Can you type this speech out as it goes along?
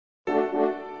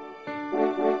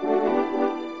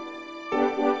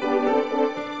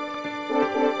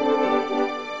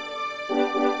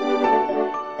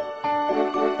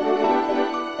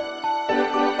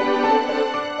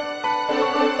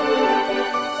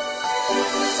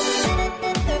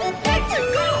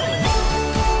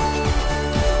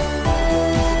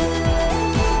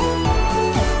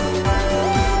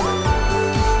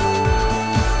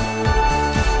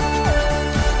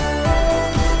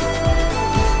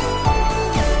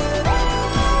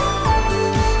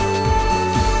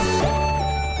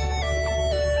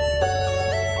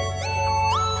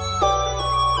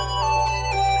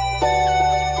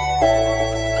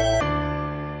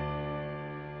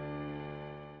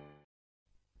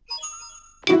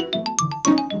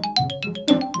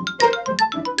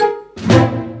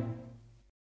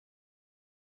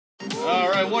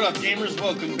What up, gamers?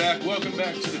 Welcome back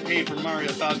to the Paper Mario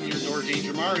 1000-Year Door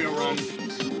Danger Mario Run.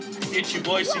 It's your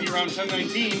boy,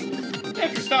 cdrom1019.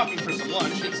 After stopping for some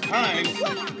lunch, it's time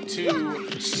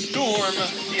to storm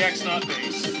the X-naut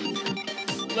base.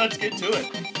 Let's get to it.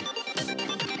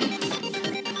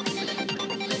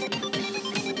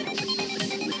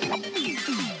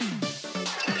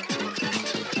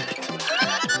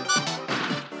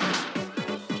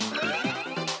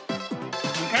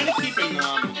 I'm kind of keeping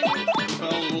a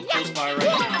little close by right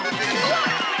now.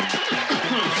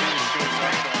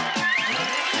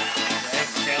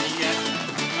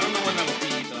 I don't know when that'll be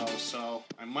though, so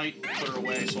I might put her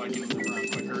away so I can move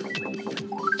around quicker.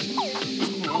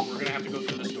 Well, we're gonna have to go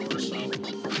through this door, so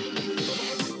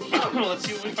let's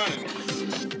see what we find.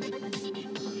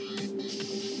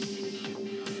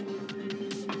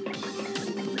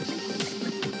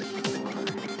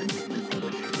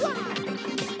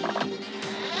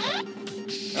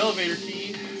 Elevator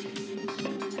key.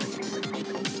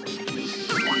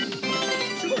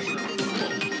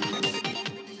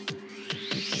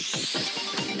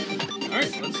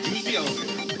 Alright, let's use the elevator.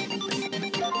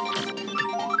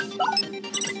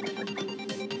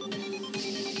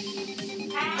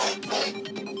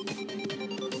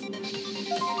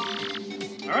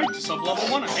 Alright, to sub-level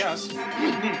 1, I guess.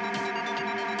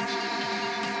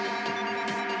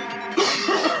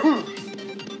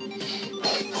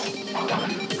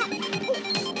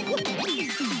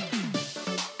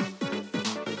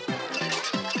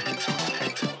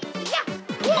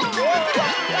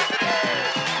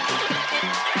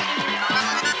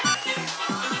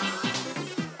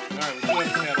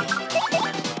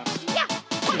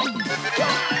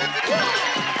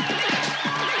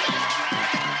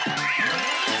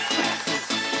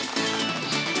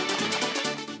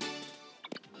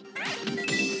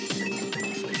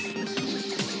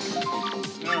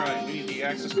 Alright, we need the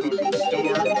access code for this door. We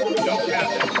don't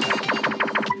have it.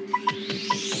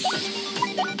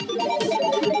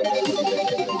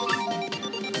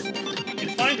 We can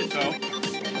find it though.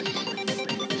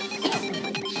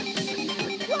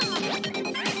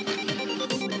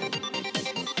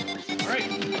 Alright,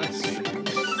 let's see.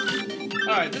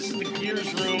 Alright, this is the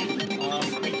gears room.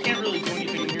 We can't really do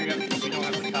anything in here yet because we don't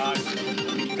have the cog.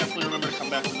 We can definitely remember to come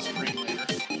back to the screen later.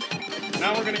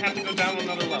 Now we're going to have to go down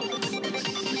another level.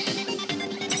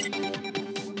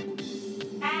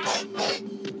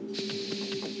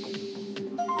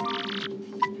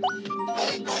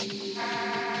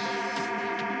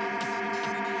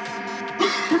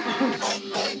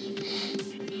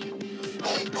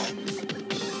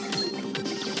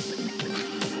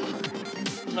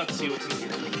 Let's see what's in here.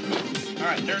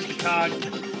 Alright, there's the cog.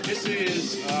 This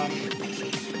is, I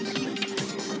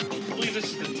believe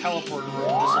this is the teleporter room.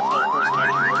 This will teleport us back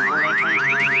to the door, I think.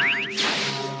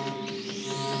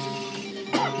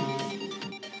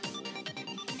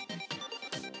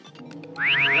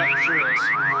 Yep, sure is.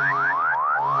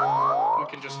 We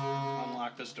can just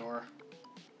unlock this door.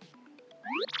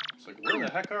 It's like, where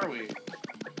the heck are we?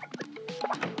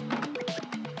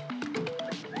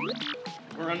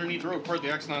 We're underneath the road port.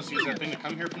 The X-nauts use that thing to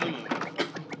come here from the moon.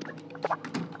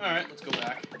 Alright, let's go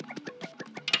back.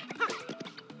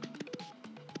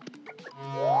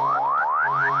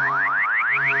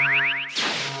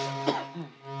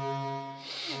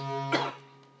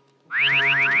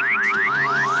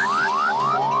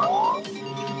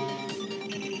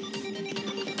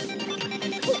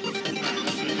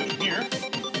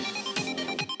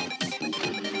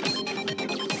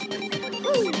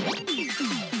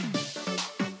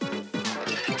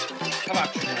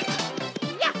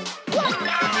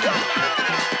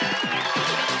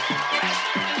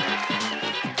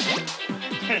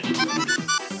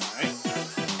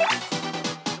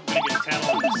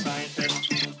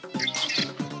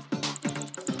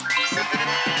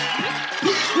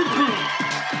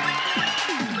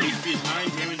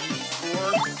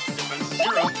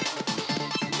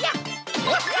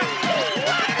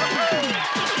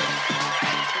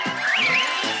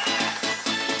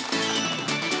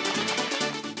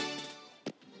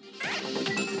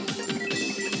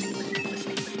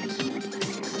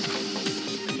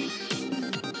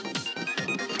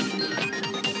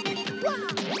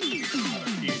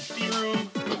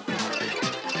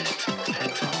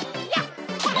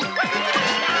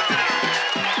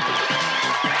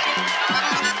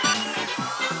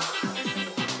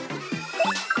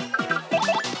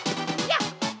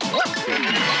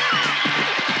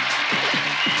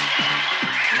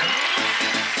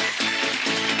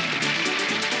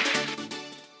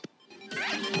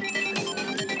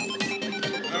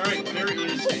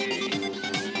 is a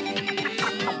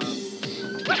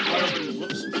wide open,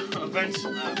 whoops, event,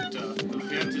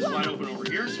 event is wide open over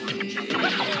here, so we're going to jump in.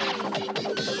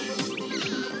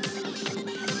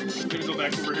 I'm going to go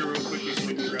back over here real quickly so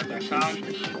we can grab that cog.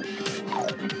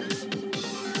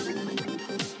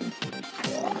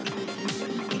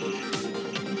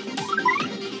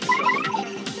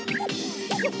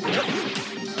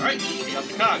 Alright, we got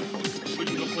the cog. We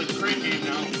can go play the crane game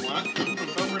now if we want, but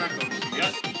we're not going to yet. I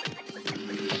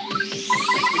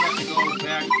think we have to go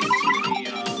back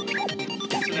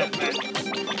into that vent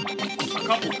a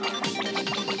couple times.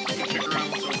 Let's check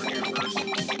around what's over here first.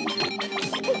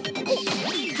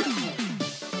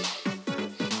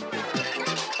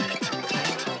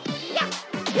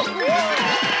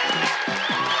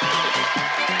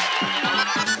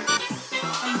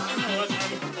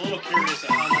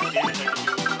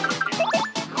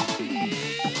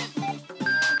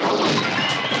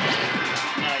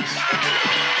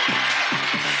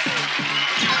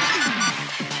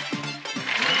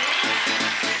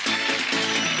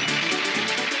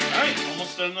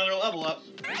 Another level up.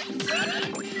 Let's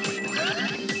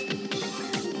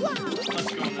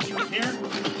go in this room here.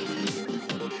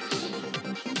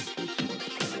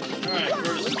 Alright,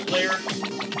 where's the player?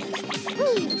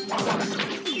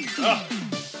 Oh,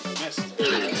 missed. I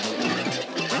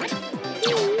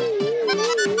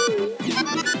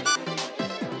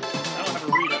don't have a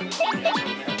read on this one yet, so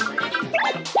I'm gonna have to read it.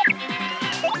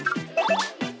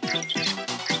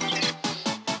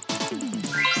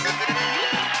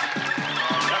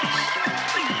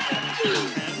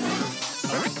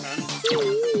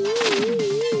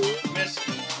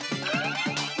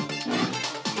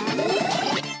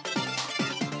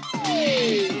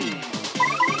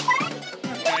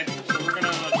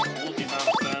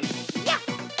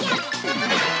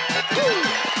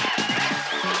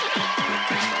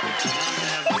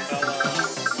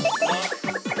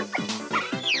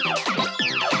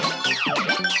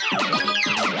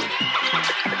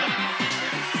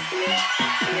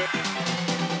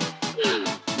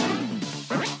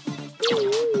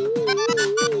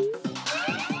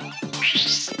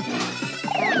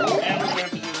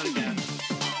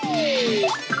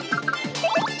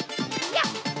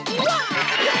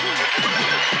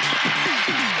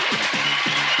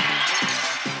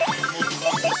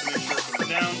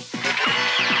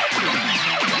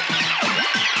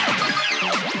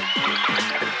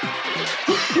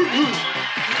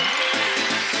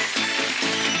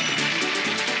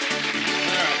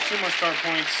 Star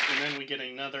points, and then we get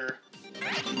another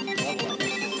level up.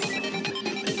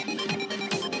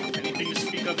 Anything to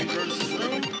speak of in Grotus's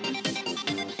room?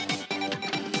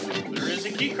 There is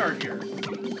a key card here.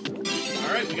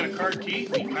 Alright, we got a card key.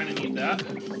 We kind of need that.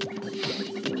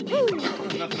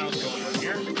 Nothing else going on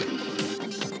here.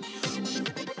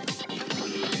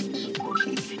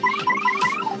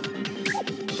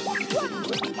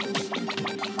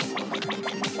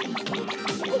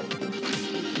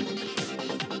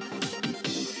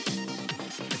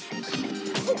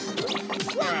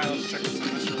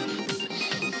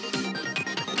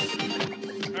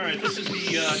 Alright, this is the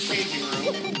changing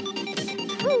room.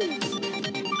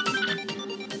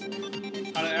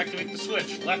 How to activate the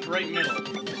switch. Left, right, middle.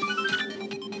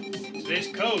 Today's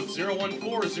code,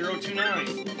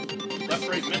 014029. Left,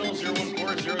 right, middle,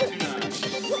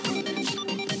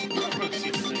 014029. Let's see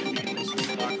if there's anything in this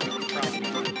locker room. Probably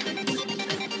not.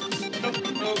 Nope,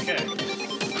 okay.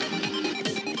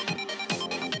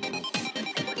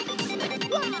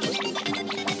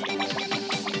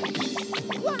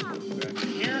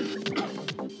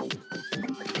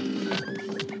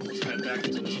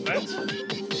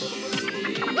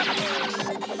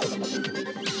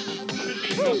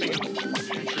 Nothing of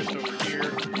interest over here.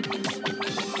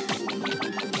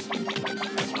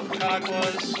 That's where the cog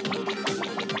was.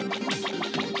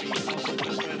 Also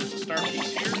this way, there's a star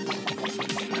piece here.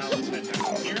 Now let's head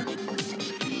down here.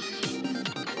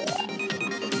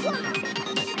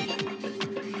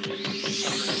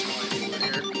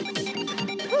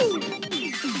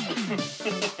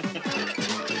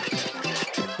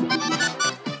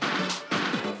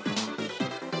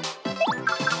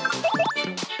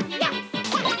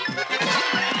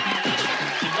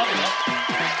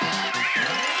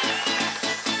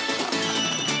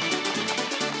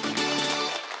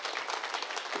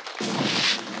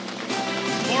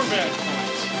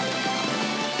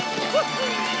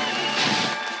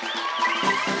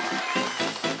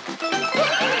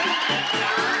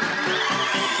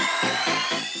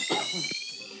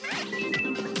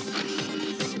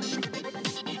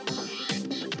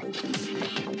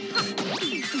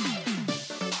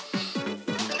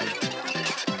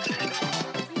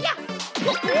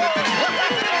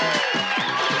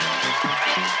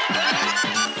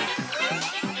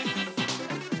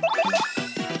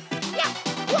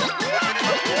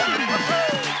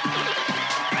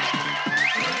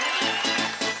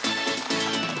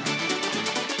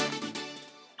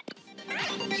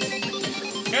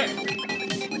 Okay.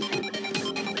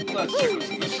 Let's check what's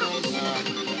in this room.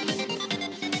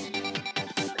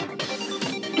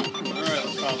 Alright,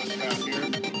 let's follow this path here.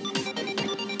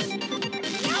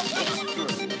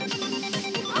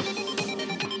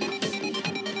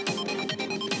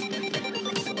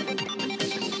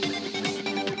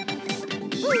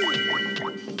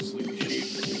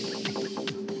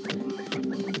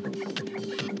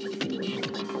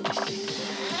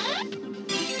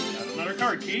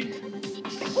 Card key.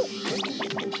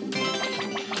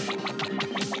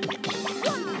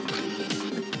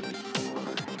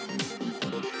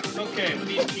 Okay, with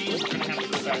these keys, we're gonna have to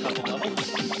go back up a level.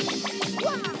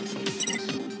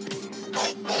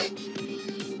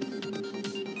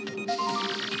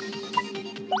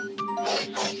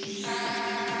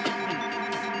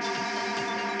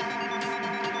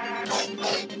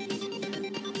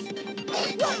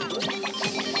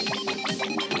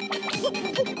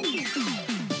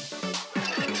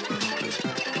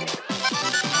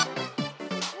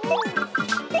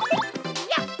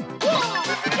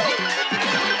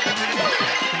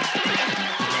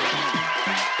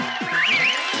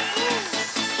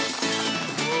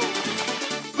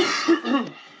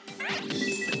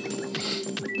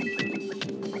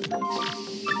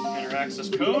 Enter access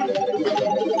code.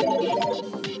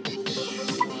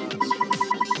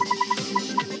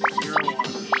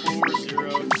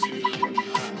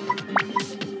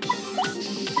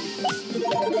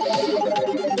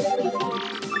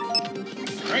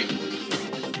 Alright.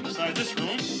 Inside this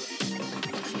room.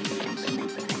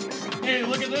 Hey,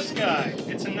 look at this guy.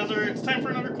 It's time for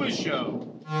another quiz show.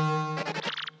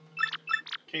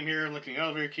 Came here looking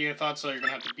elevator key. I thought so. You're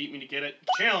gonna have to beat me to get it.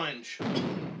 Challenge.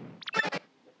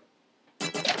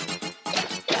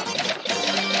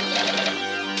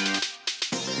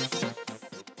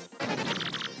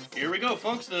 Here we go,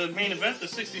 folks. The main event, the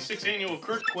 66th annual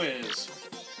Kurt Quiz.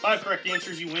 5 correct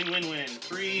answers, you win, win, win.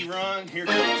 3 wrong, here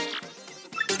goes.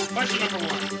 Question number 1.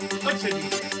 What's hidden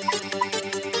here?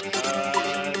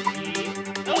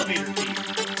 The elevator key.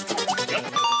 Yep.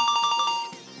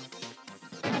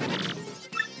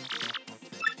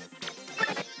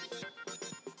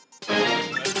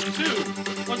 Question 2.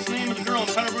 What's the name of the girl in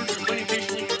Powderbird who's waiting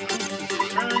patiently for Coops'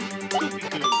 return? Koopy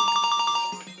Koo.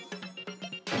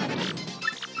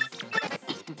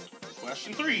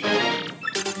 Question 3.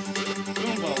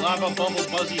 Goomba, Lava, Bubble,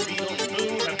 Buzzy, Beetle, and Boo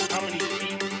have how many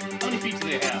feet? How many feet do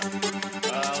they have?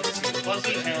 Let's see.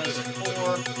 Buzzy has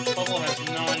 4. Bubble has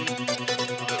 9.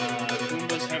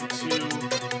 Goombas have 2.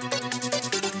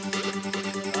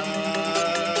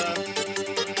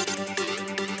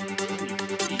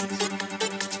 Feet.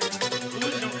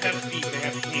 Boos don't have feet, they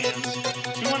have hands.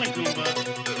 2 on a Goomba,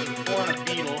 and 4 on a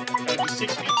Beetle. That would be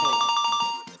 6 feet total.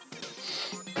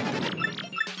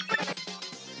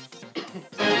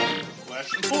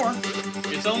 Question 4.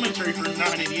 It's elementary for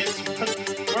non-idiots.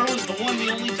 Where was the one, the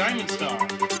only Diamond Star? In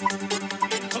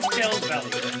Hooktail's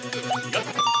Valley. Yep.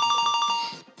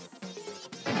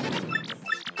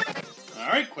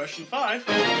 Alright, question 5.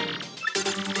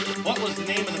 What was the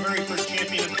name of the very first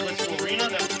champion of Blissful Arena?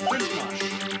 That was Prince Mosh.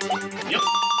 Yep.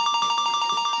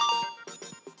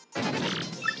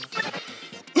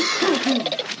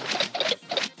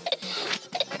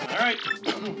 Alright.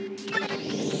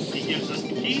 He gives us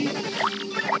the key.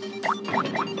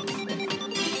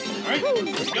 Alright,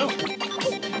 let's go.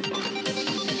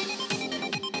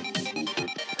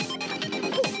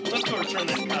 Let's go return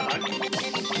that cog.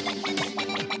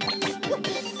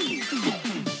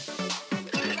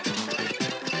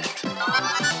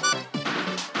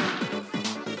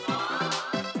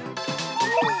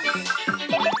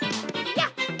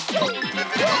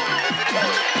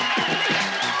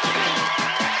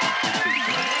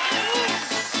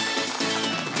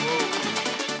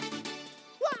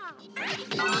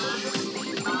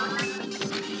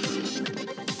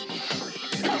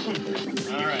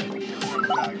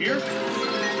 Alright, here.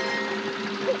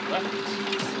 Left.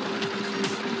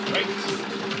 Right.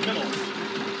 Middle.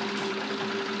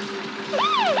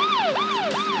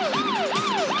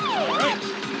 Alright.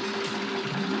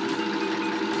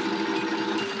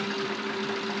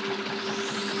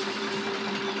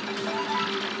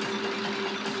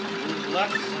 Move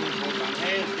left, someone hold on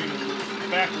A, move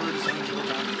backwards, someone hold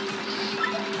on.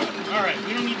 Alright,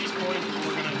 we don't need these coins, but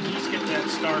we're gonna at least get that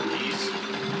star piece.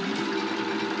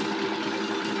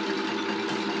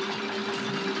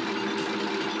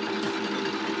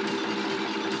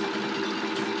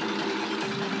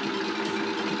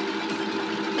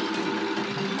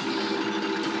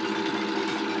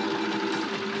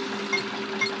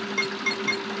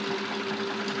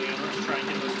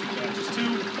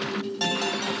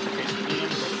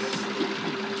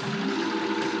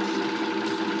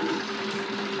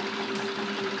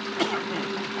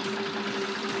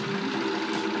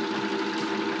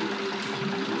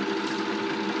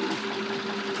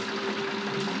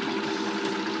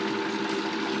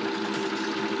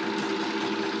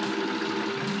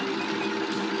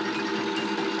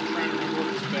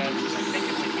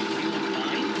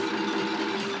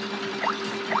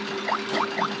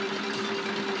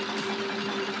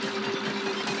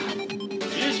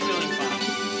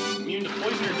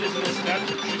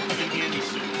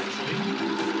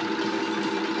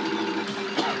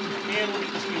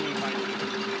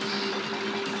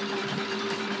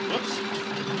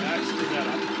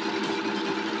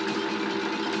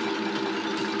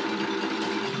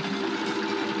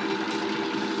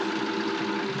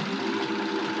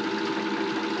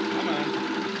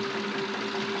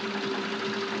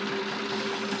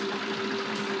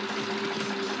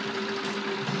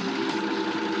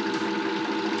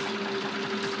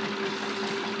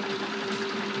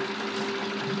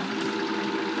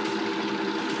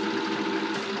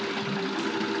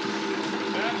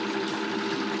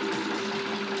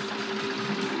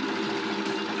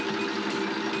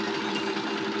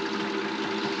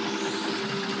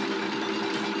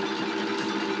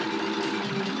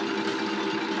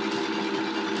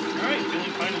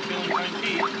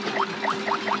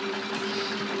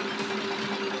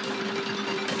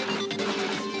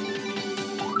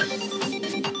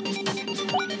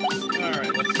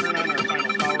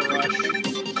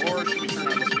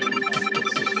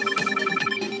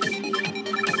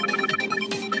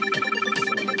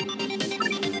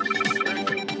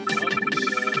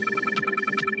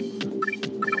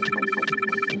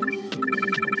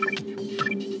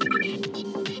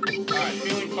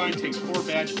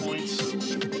 badge points. So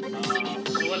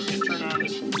let's just turn on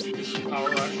this power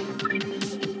rush.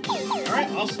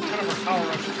 Alright, also 10 of our power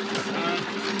rushes are turned on.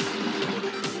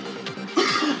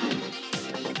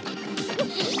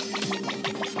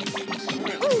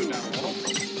 Alright, let's go down a little.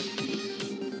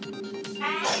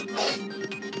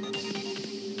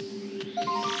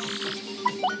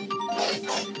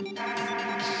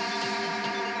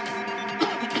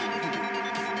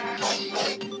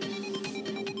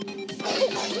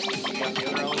 We got the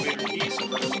other elevator key, so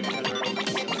we're just going to head right over to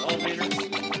the other elevator.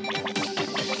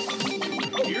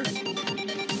 Here.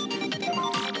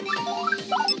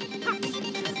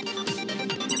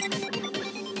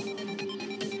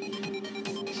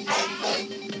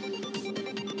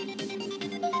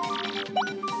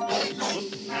 Whoop.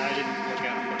 I didn't look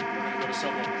at them, but we're going to go to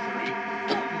sub level 3.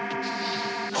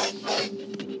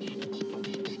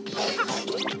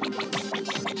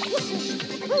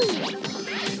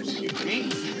 Excuse me.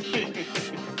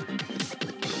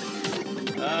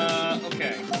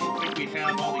 Okay. I don't think we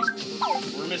have all these.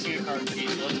 We're missing a card key,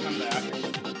 so let's come back.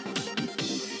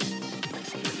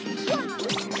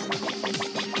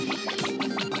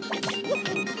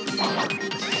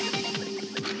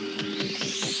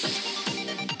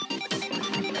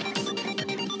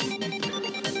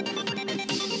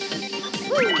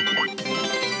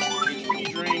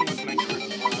 HP drain, what can I get rid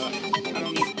of?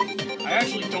 I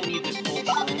actually don't need this full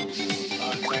shroom,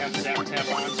 because I have zap tap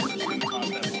on, so we're just going to toss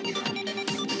that full shroom.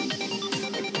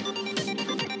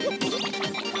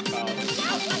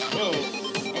 Whoa,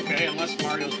 okay, unless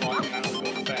Mario's walking out, it'll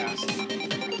go fast.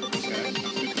 Okay, that's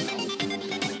good to know.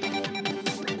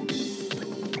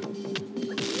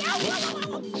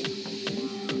 Whoops.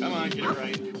 Come on, get it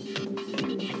right.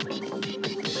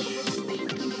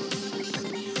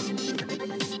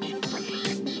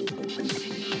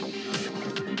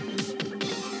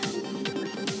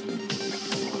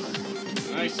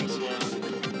 Nice and slow.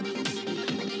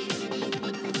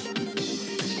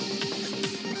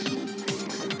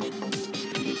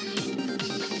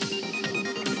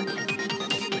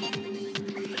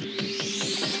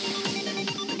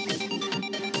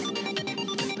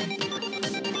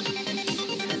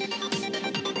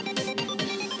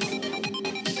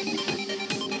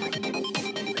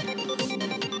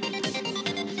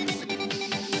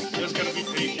 Just gotta be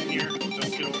patient here.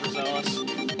 Don't get overzealous.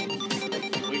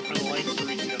 Wait for the lights to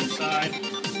reach the other side,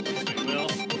 which they will.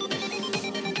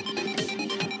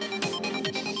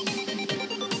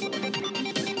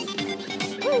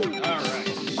 Alright.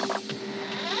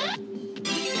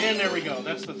 And there we go.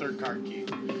 That's the third card key.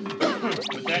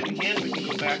 With that in hand, we can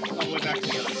go back all the way back to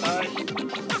the other side.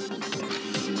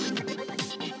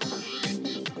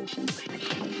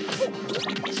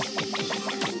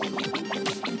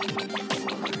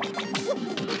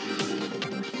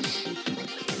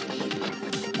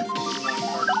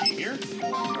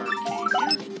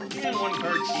 And one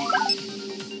card key.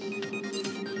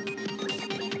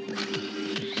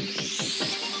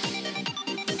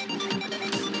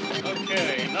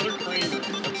 Okay, another crane room.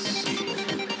 Let's see.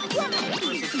 First,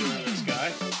 let's do this guy.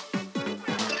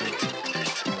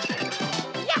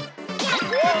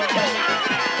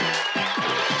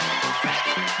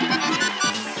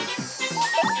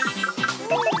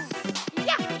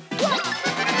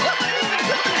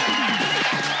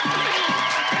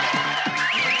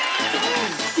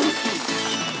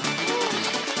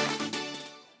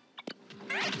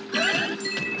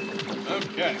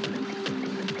 Okay.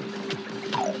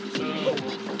 So we'll go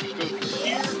through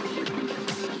here.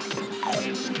 And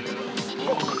we'll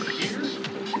go over here.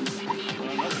 No,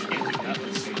 we can't do that.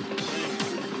 Let's see.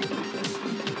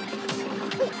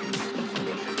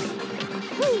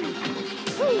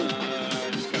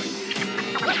 Just gotta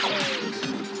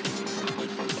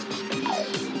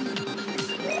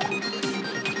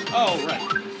oh, right.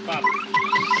 Pop.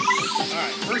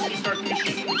 Alright, first we start the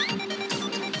machine.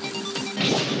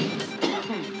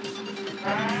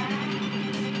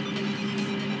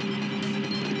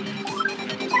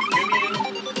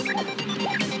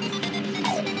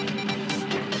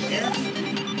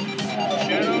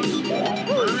 Shadows,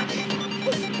 merge,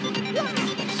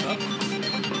 this up,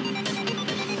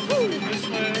 this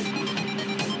way,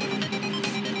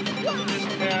 this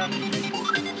path,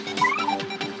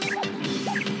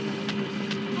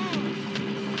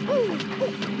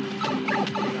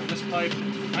 this pipe.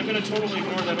 I'm going to totally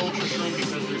ignore that ultra shroom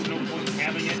because there's no point in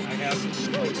having it. I have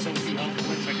like so few health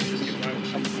points, I can just get by with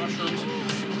a couple mushrooms.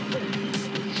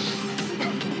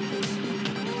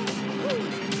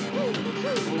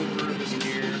 Over this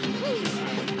gear,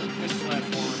 this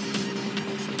platform.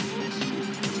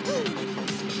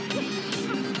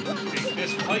 Take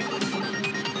this pipe.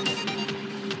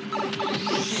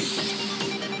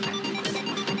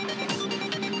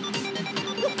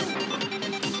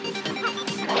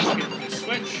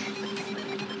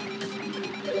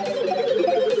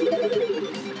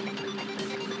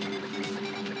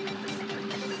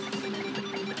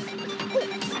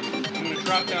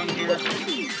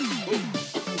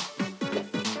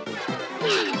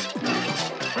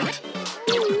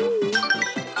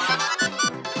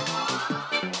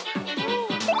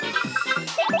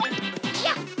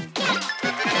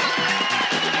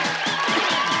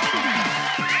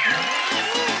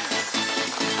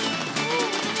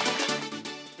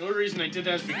 The only reason I did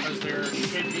that is because there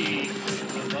should be,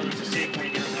 well, there's a save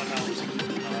point here in that house. In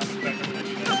fact, I'm going to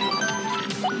do that too.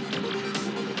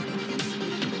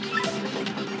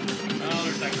 Oh,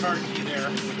 there's that card key there,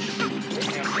 which I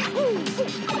have to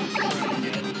try and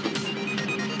get.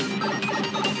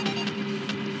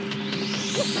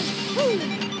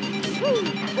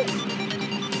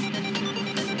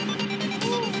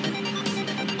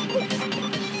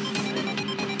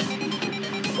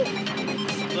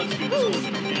 Let's do this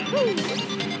one again.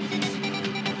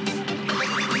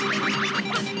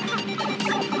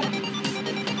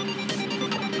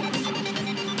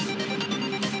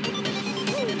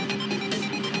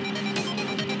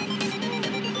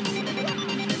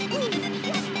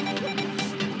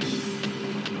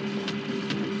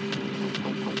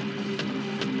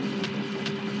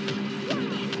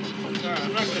 Alright,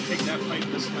 I'm not going to take that pipe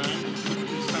this time.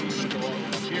 This time I'm going to go all the way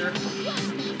up here.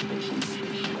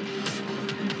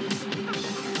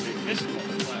 Take this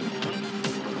platform.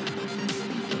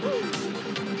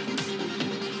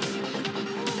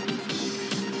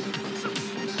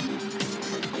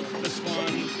 This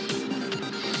one.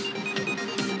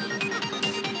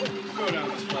 Go down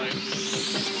this pipe.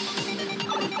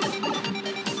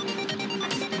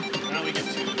 Now we get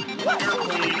to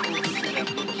airplane over to that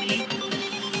blue key.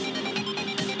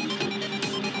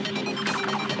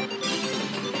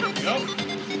 There we go.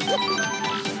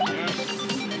 Yeah.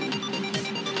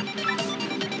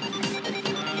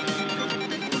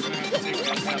 We're gonna have to take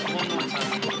that path one more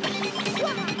time.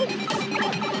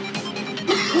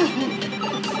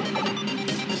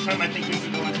 This time I think we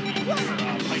can go into the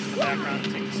pipe in the background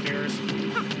and take the stairs.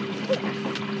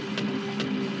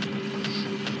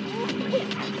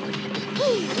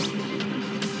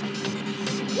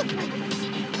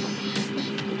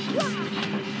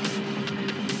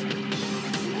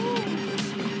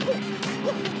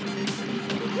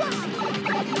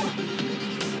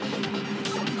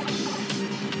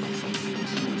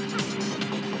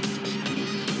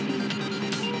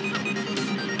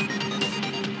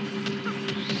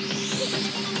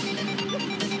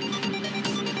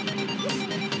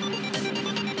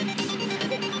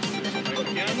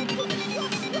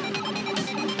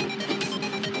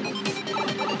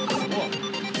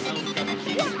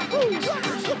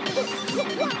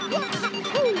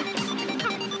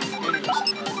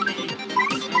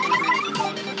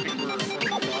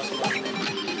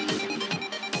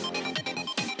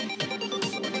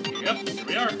 Yep, here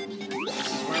we are. This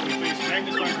is where we face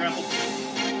Magnus on grapple 2.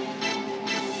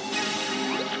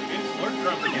 It's Lord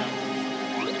Crump again.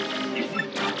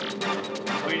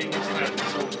 Waiting this time.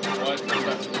 So, what?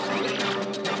 That's supposed to mean.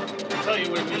 I'll tell you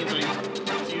what it means.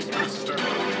 I use the crystal star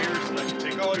over here so that you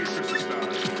take all your crystal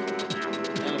stars.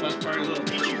 And the best part of the little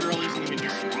peachy girl isn't even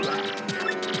here.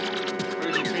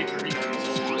 Where did you take her even?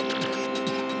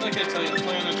 Like I tell you, the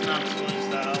plan is not swing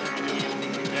style. If you're doing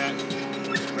anything like that,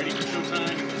 it's ready for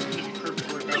showtime. It's going to be perfect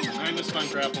workout. I'm this fun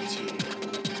grapple 2.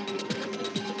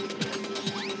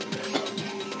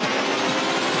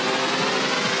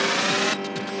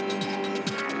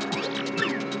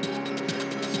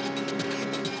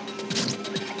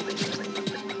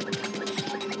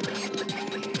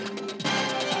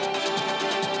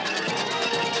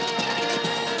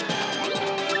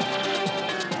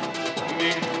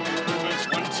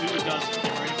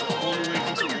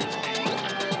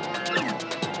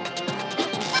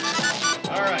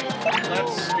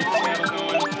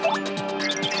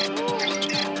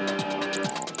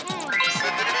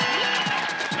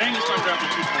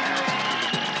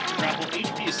 Grapple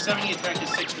HP is 70, attack is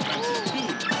 6, defense is 2.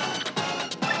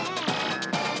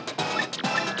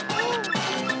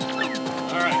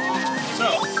 Alright, so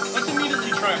let's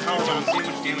immediately try a power bomb, see how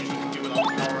much damage we can do with all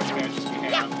the power advantages we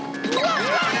have.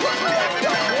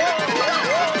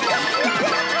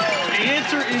 The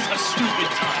answer is a stupid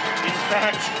ton. In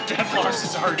fact, that boss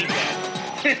is already dead.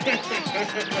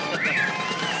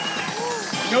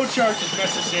 No charges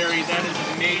necessary, that is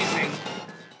amazing.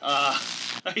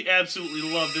 I absolutely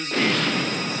love this game.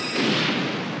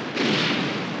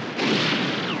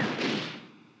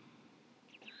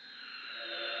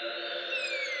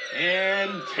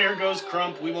 And there goes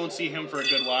Crump. We won't see him for a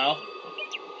good while.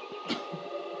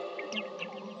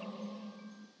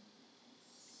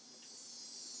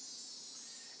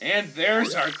 And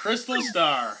there's our crystal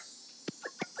star.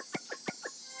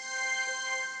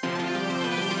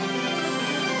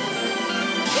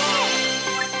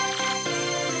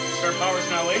 power is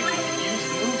now 8. You can use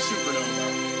the move Supernova.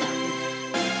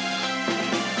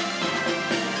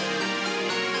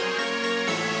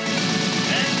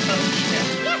 And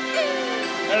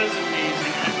that is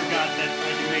amazing. I forgot that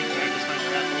I can make Magnus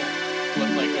Hunter Apple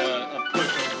look like a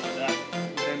pushover with that.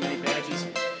 That many badges.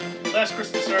 Last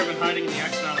crystal star I've been hiding in the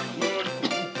X-naut on the moon.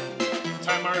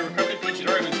 Time Mario recovered it, she'd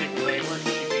already been taken away. Where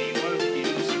should she be? What would be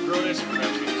Lucy Grotus?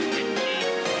 Perhaps we can take the key.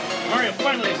 Mario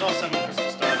finally has all 7 crystal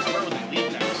stars. Where will they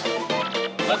lead next?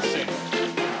 Let's see.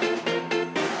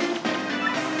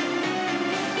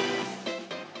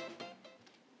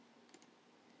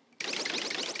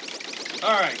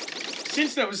 Alright.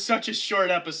 Since that was such a short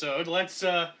episode, let's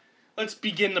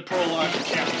begin the prologue for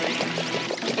Chapter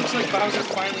 8. Looks like Bowser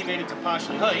finally made it to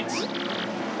Poshly Heights.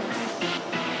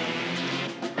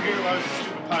 Here, I was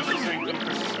stupid Poshly saying good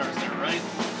crystal stars there, right?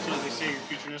 So they say your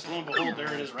futureness. Lo and behold,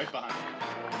 there it is right behind me.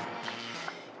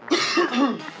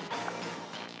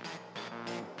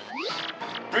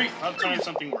 Great, about time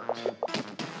something worked.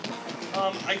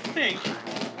 I think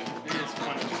it is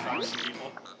fun to just talk to some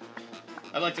people.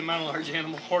 I'd like to mount a large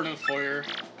animal horn in the foyer.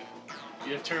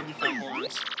 You have terribly fun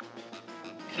horns.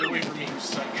 Get away from me, you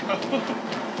psycho.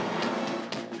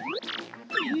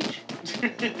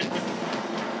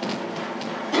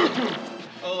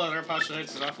 Oh, our Poshly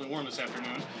Heights is awfully warm this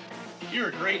afternoon. You're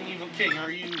a great and evil king, are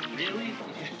you really?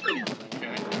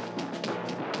 Okay.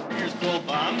 Here's Gold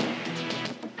Bomb.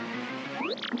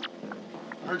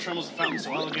 Her trembles the fountain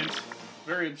so elegant.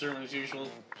 Very observant as usual.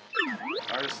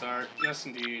 Artist art. Yes,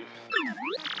 indeed.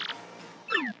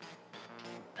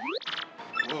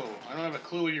 Whoa, I don't have a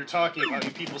clue what you're talking about.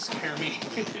 You people scare me.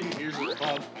 Here's a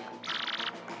bub.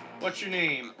 What's your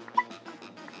name?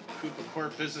 Koopa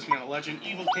Corp, businessman, a legend,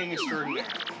 evil king extraordinaire.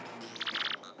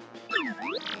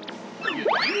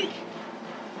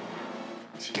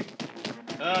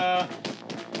 I'm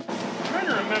trying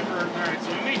to remember. Alright, so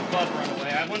we made Bub run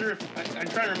away. I wonder if. I'm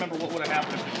trying to remember what would have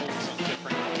happened if we told him something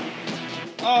different.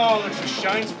 Oh, there's a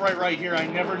shine sprite right here. I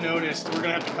never noticed. We're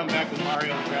gonna have to come back with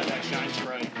Mario and grab that shine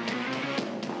sprite.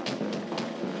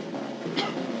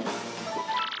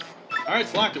 Alright,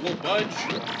 it's locked. It won't budge.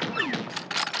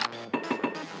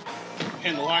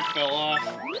 And the lock fell off.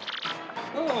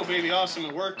 Oh, baby, awesome.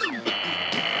 It worked. Go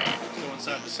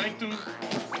inside the sanctum.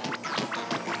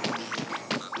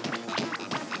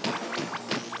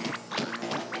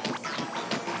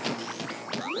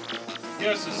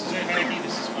 Yes, this is it, Hacky.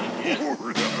 This is fun. Yeah.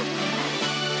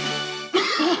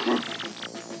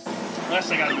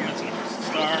 Last I got a mention of Crystal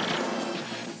Star.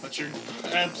 But you're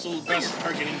absolute best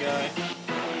targeting guy.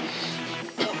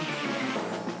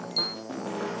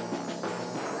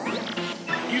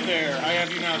 You there. I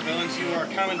have you now, villains. You are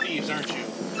common thieves, aren't you?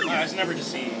 My eyes never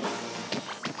deceive.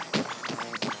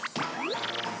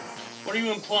 What are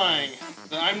you implying?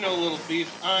 That I'm no little thief.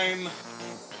 I'm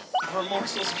a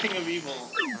remorseless king of evil.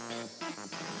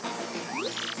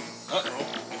 Uh-oh.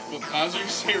 What Bowser you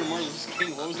say, remorseless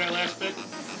king? What was that last bit?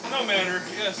 No matter.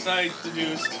 Yes, I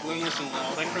deduced. Well, listen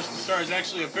well. That crystal star is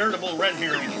actually a veritable red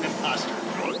herring and imposter.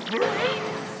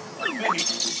 Maybe.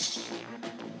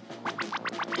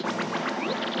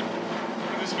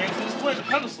 This fancy display, the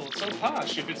pedestal. It's so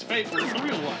posh. If it's fake, where's the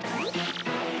real one?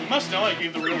 You must know I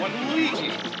gave the real one to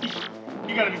Luigi.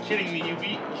 You gotta be kidding me. You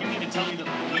need to tell me that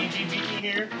Luigi beat me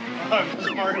here? Oh, it was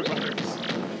Mario Brothers.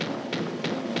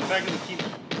 The fact that we keep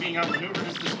being outmaneuvered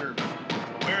is disturbing.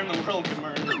 Where in the world can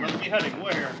Mario Brothers be heading?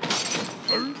 Where?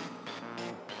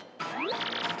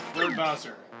 Lord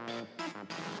Bowser.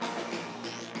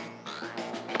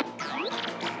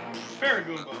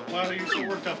 Paragoomba, why are you so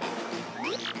worked up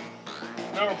over?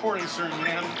 No reporting, sir,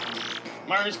 ma'am.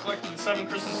 Mario's collected the 7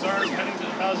 crystal stars heading to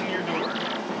the 1,000-year door.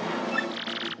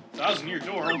 1,000-year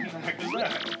door? What the heck is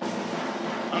that?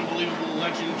 Unbelievable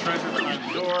legend treasure behind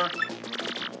the door.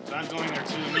 But I'm going there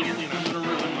too immediately, and I'm gonna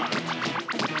ruin mine.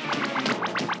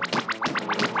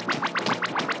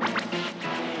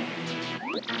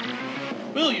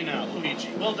 Will you now, Luigi?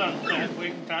 Well done, lad.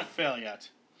 We can't fail yet.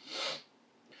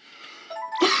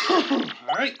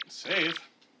 Alright, save.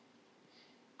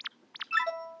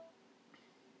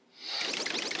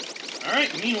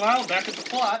 Alright, meanwhile, back at the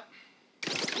plot.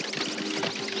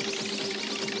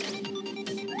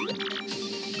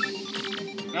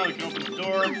 Now we can open the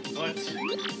door, but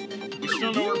we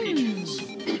still know where Peach is.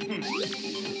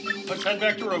 Let's head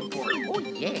back to Rogueport. Oh,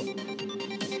 yeah.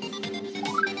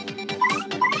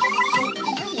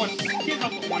 So, I can't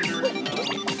help but wonder, I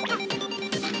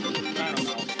don't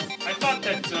know. I thought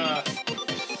that, I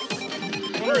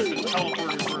wonder if the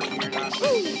teleporter's working or not.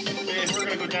 Okay, we're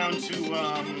gonna go down to,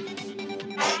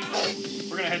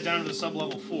 we're gonna head down to the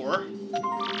sub-level 4.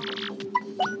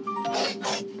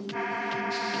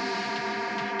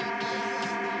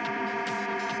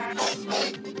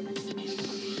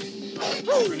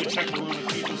 We're gonna check the room that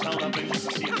Peach was held up in just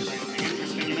to see if there's anything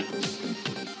interesting in it.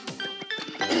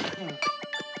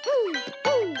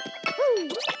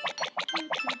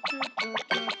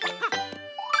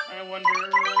 I wonder...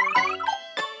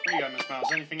 What do you got, Miss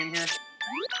Mouse? Anything in here?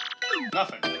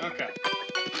 Nothing. Okay.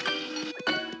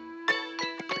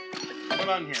 What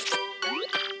on here?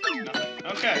 Nothing.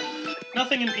 Okay.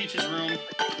 Nothing in Peach's room.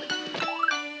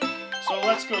 So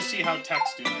let's go see how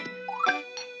Tech's doing.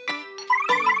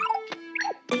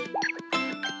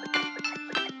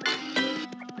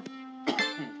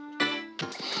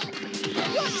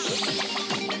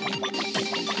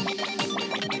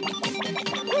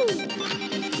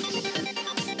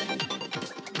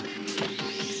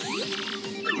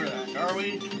 Where the heck are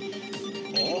we?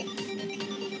 Oh.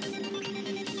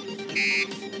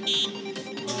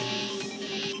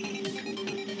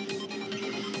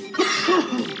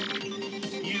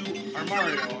 You are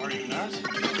Mario, are you not?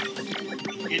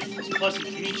 It's pleasant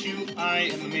to meet you. I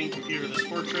am the main computer of this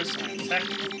fortress. I am Tech.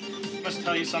 I must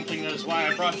tell you something. That is why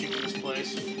I brought you to this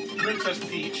place. Princess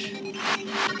Peach.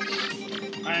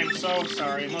 I am so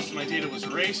sorry. Most of my data was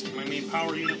erased. My main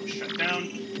power unit was shut down.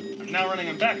 I'm now running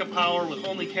on backup power with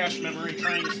only cache memory,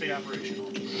 trying to stay operational.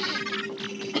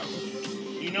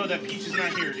 You know that Peach is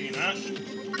not here, do you not?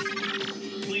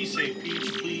 Please save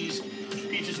Peach, please.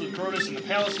 Peach is with Grotus in the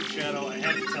Palace of Shadow. I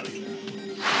had to tell you that.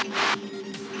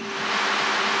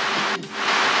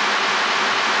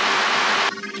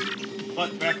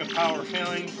 But backup power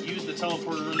failing. Use the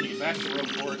teleporter room to get back to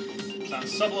Rogueport. It's on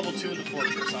sub-level 2 of the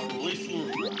fortress. I will release the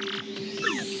room.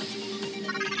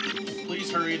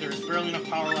 Please hurry. There is barely enough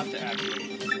power left to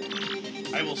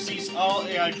activate. I will cease all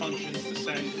AI functions to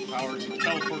send power to the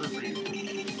teleporter for you.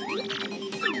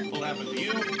 What will happen to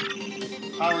you?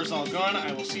 Power is all gone.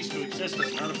 I will cease to exist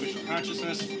as an artificial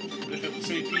consciousness. But if it would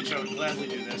save Peach, I would gladly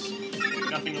do this.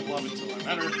 Nothing of love until I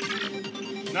met her.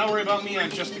 Not worry about me.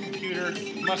 I'm just a computer.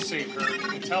 You must save her.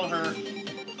 And tell her.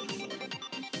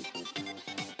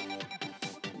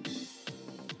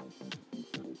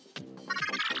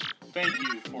 Thank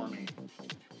you for me.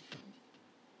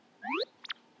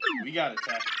 We got it,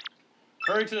 Tech.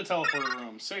 Hurry to the teleporter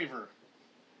room. Save her.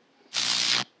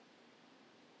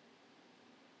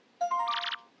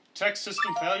 Tech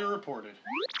system failure reported.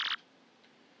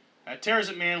 That tears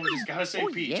it, man. We just gotta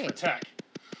save Peach for Tech.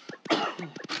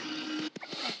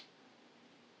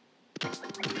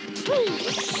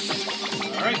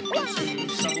 Alright, to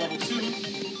sub-level 2.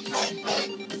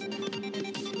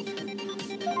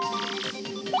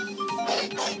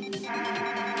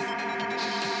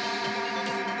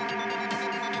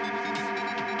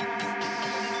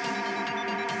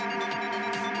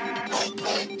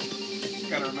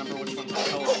 Gotta remember which one's the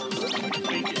teleporter. I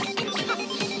think it's this one.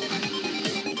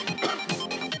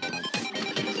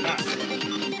 It's not.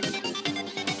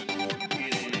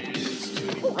 It is to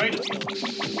the right of the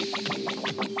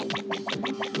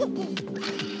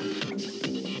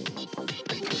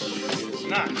It's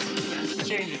not. That's the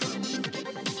changing room.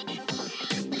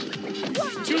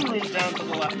 There's 2 rooms down to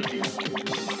the left of you.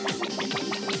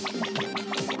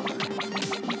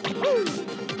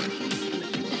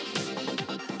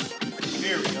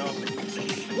 There we go.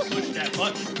 Push that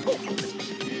button.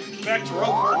 And back to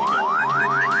Rogueport we go.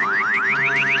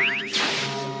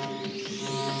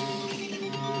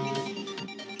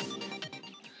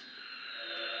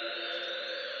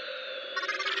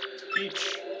 Peach,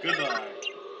 goodbye.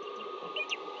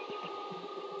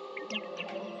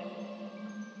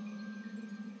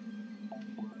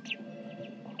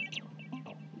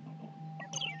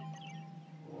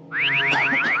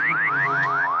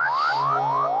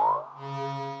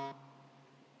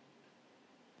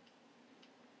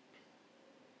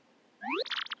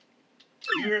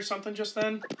 You hear something just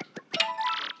then?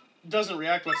 It doesn't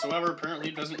react whatsoever. Apparently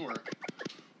it doesn't work.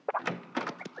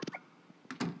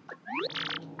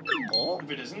 Oh, if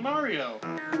it isn't Mario.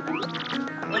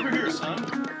 Over here, son.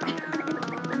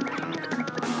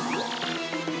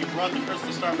 You brought the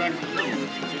crystal star back from the middle room,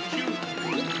 didn't you?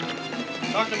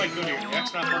 Talk to my good ear. The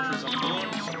X-naut fortress on the moon.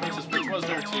 Princess Peach was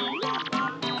there too.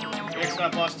 The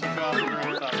X-naut boss took off and ran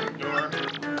without the door.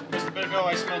 Just a bit ago,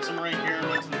 I smelled some rain here and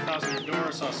went to the 1,000-year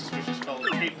door. Saw a suspicious fellow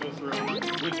with cape go through with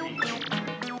Peach.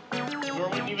 The door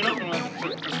wouldn't even open when I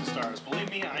took the crystal stars. Believe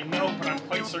me, I know, but I'm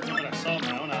quite certain that I saw it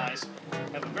with my own eyes. I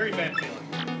have a very bad feeling.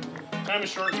 Time is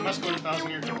short. We must go to the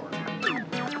 1,000-year door.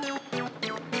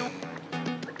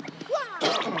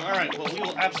 Alright, well, we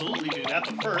will absolutely do that,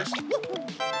 but first,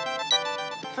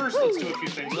 let's do a few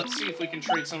things. Let's see if we can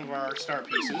trade some of our star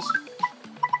pieces.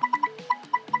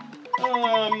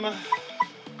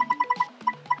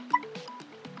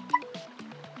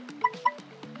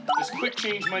 This quick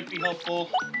change might be helpful.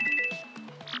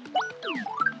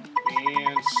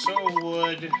 so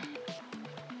would...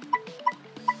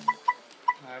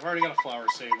 I've already got a flower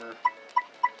saver.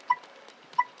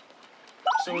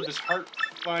 So would this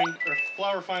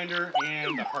flower finder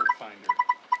and the heart finder.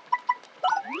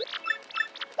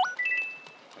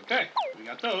 Okay, we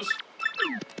got those.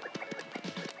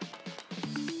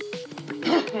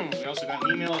 We also got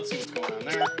an email. Let's see what's going on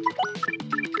there.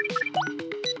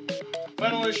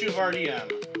 Final issue of RDM.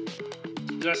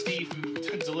 Dusty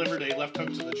delivered a left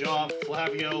hook to the jaw of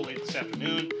Flavio late this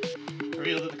afternoon.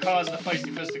 Revealed that the cause of the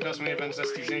feisty fisticuffs may have been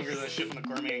Zesty's anger that a shipment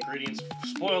of gourmet ingredients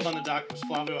spoiled on the dock was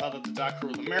Flavio held up the dock crew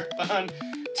with a marathon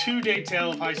 2-day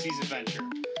tale of high seas adventure.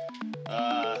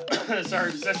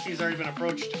 Zesty's already been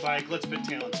approached by Glitzbit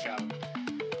Talent Scout.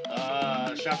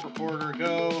 Shop reporter,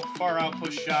 go. Far out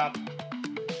push shop.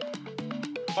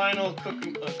 Final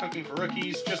cooking for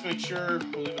rookies. Just make sure,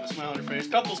 we'll leave with a smile on your face.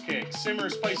 Couples cake. Simmer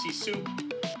spicy soup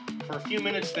for a few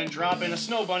minutes, then drop in a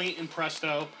snow bunny and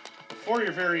presto. Before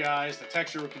your very eyes, the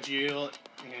texture will congeal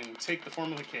and take the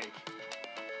form of a cake.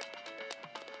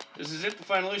 This is it, the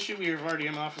final issue. We have already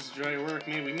in office. Enjoy your work.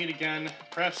 May we meet again,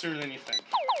 perhaps sooner than you think.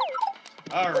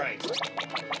 All right.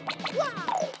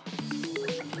 Wow.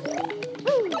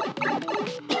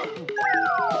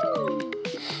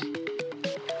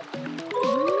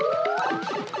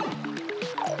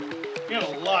 We have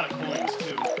a lot of coins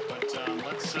too, but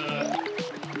let's. I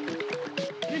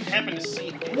didn't happen to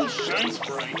see any shine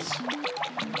sprites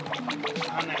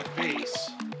on that base.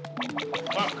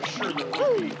 Thought for sure there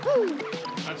would be.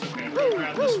 That's okay. I'm gonna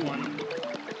grab this one.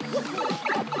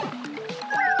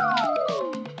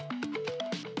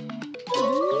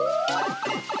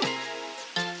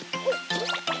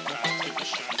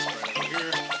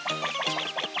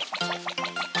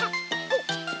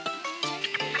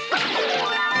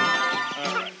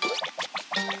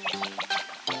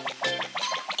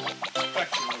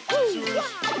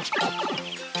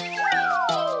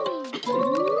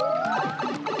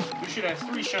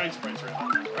 Shine sprites right now,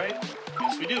 right?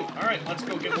 Yes, we do. All right, let's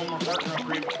go get one more partner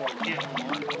upgrade before we can't no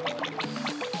more.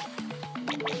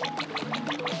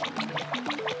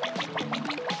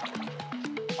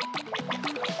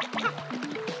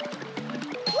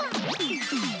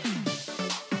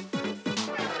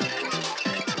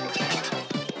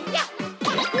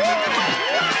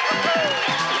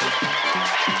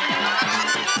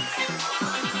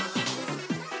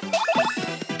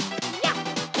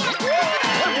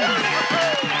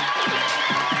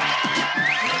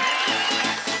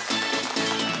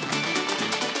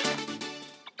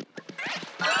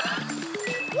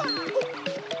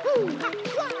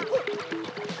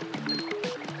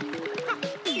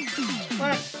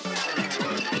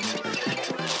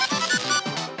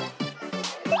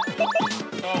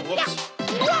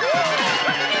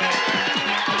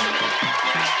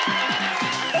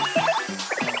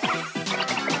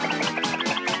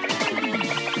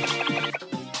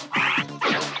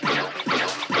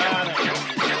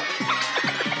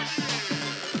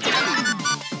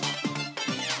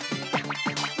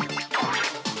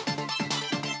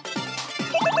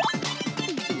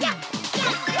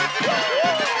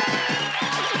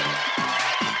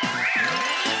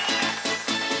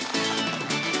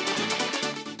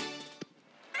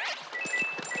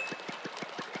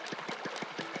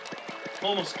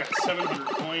 Almost got 700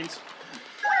 coins.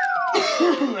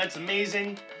 That's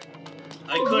amazing.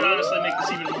 I could honestly make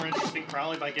this even more interesting,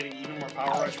 probably by getting even more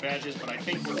Power Rush badges, but I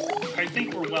think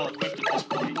we're well equipped at this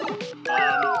point.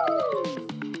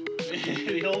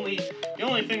 The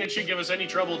only thing that should give us any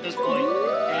trouble at this point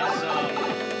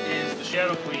is the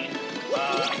Shadow Queen.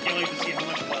 I can't wait to see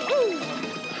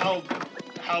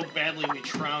how badly we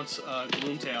trounce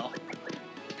Gloomtail.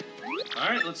 All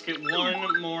right, let's get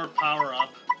one more power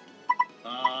up.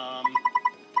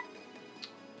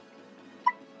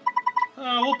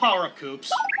 We'll power up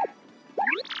Coops.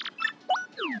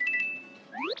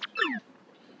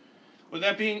 With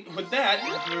that,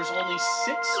 there's only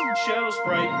 6 Shadow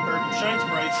Sprite or Shine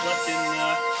Sprites left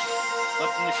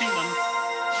in the kingdom.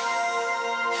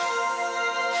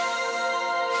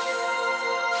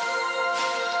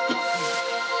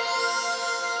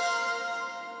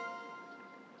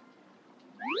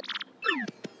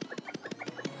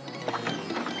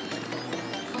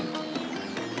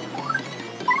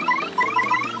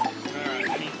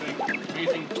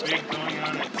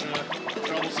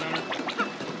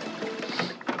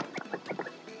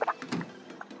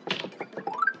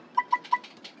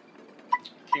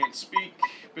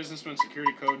 Businessman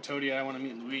security code, Toady, I want to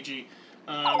meet Luigi.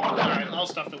 Alright, all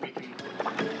stuff that we can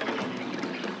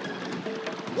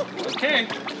Okay.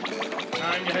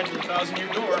 Time to head to the 1,000-year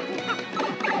door.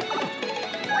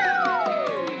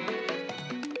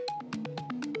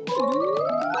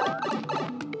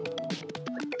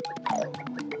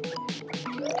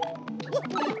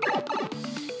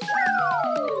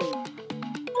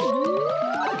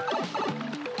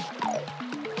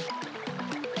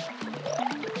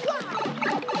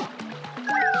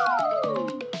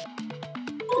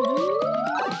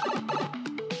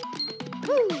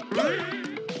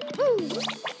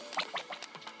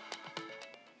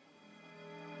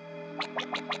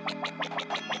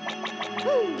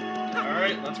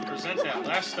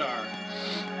 last star.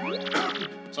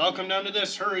 So I'll come down to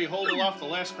this. Hurry, hold aloft the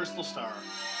last crystal star.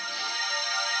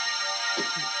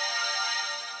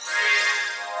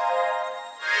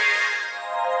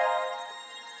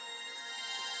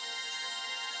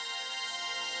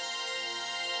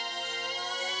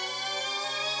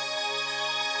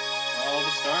 All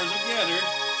the stars have gathered.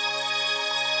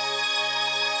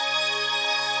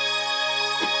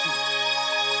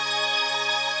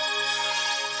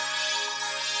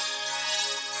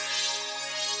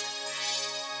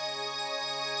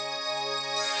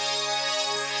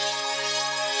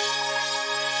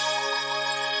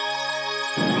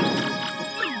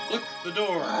 Look, the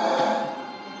door.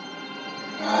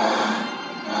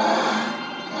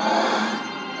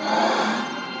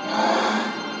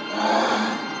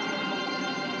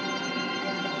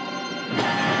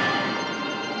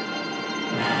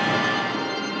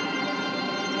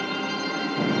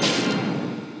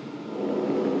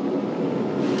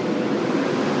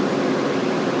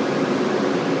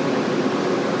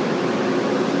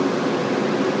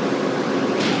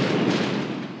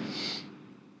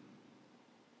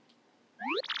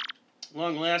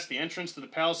 Long last, the entrance to the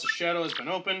Palace of Shadow has been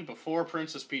opened. Before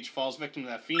Princess Peach falls victim to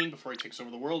that fiend, before he takes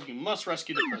over the world, you must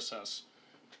rescue the princess.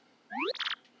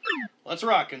 Let's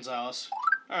rock, Gonzalez.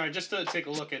 Alright, just to take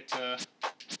a look at, I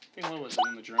think what was it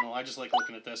in the journal? I just like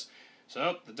looking at this.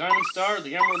 So, the Diamond Star,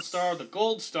 the Emerald Star, the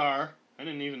Gold Star. I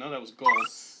didn't even know that was gold.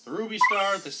 The Ruby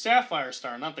Star, the Sapphire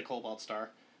Star, not the Cobalt Star.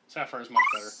 Sapphire is much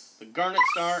better. The Garnet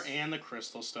Star, and the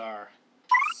Crystal Star.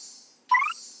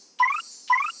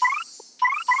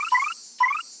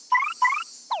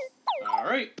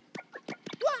 Alright.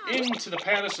 Into the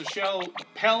Palace of Shadow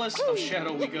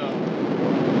we go.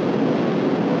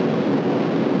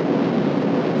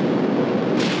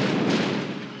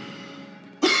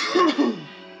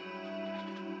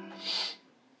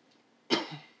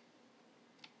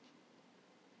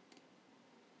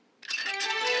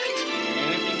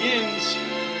 And it begins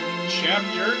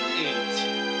Chapter 8.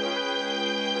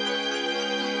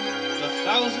 The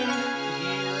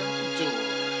 1,000-Year Door.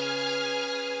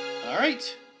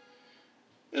 Alright,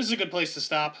 this is a good place to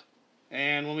stop,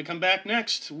 and when we come back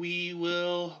next, we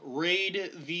will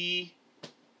raid the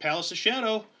Palace of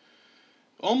Shadow.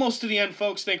 Almost to the end,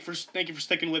 folks. Thank you for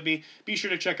sticking with me. Be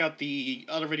sure to check out the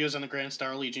other videos on the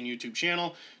GrandStarLegion YouTube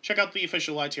channel. Check out the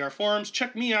official YTR forums.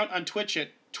 Check me out on Twitch at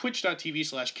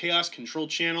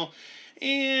twitch.tv/chaoscontrolchannel,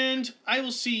 and I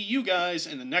will see you guys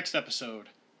in the next episode.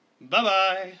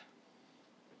 Bye-bye!